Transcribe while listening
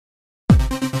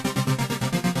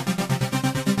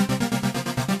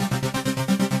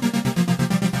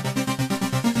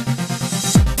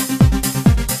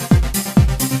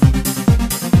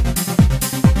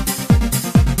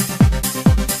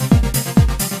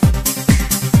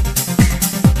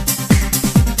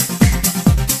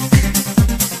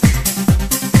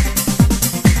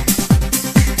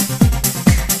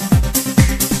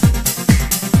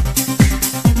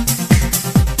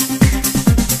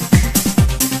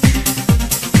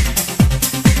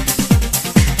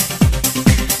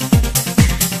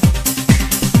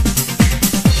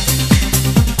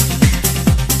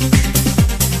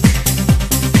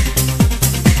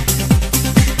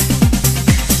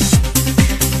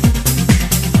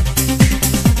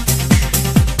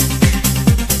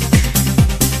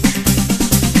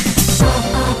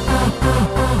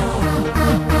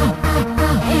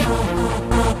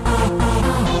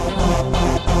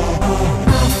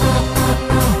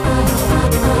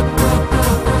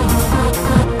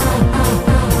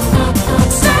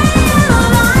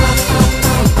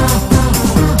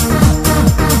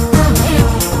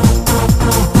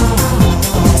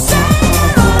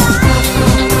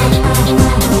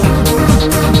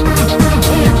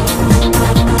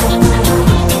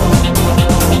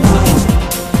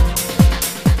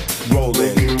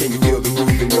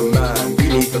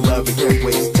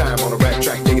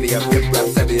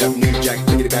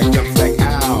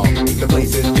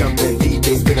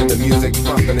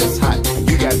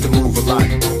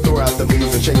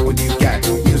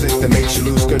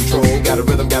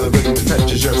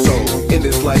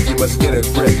must get a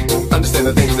grip. Understand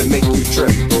the things that make you trip.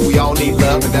 We all need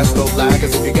love, and that's no lie,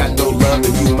 cause if you got no love,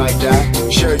 then you might die.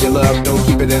 Share your love, don't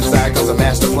keep it inside, cause a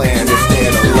master plan is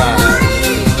staying alive.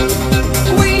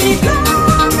 We need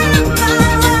love in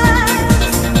our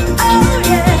lives. Oh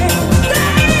yeah,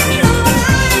 staying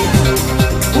alive.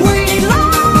 We need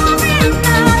love in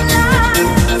our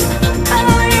lives.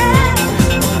 Oh yeah,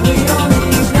 we all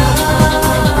need love.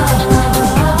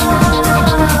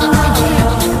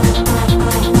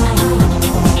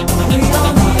 We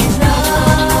all need love.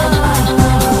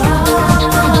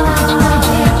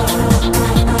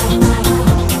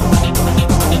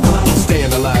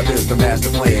 Staying alive is the master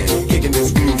plan. Kicking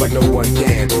this groove like no one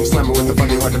can. Slamming with the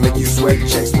funny heart to make you sweat.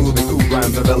 Check smooth and cool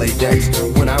rhymes of LA decks.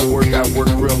 When I work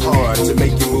real hard to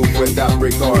make you move without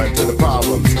regard to the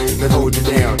problems that hold you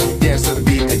down. Dance to the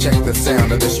beat and check the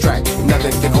sound of this track.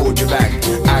 Nothing can hold you back.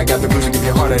 I got the blues to give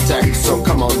you a heart attack. So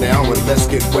come on now and let's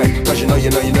get wet. Cause you know you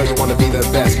wanna be the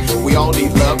best. We all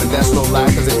need love and that's no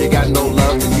lie. Cause if you got no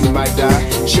love then you might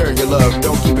die. Share your love,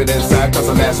 don't keep it inside. Cause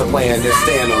a master plan is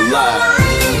staying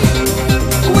alive.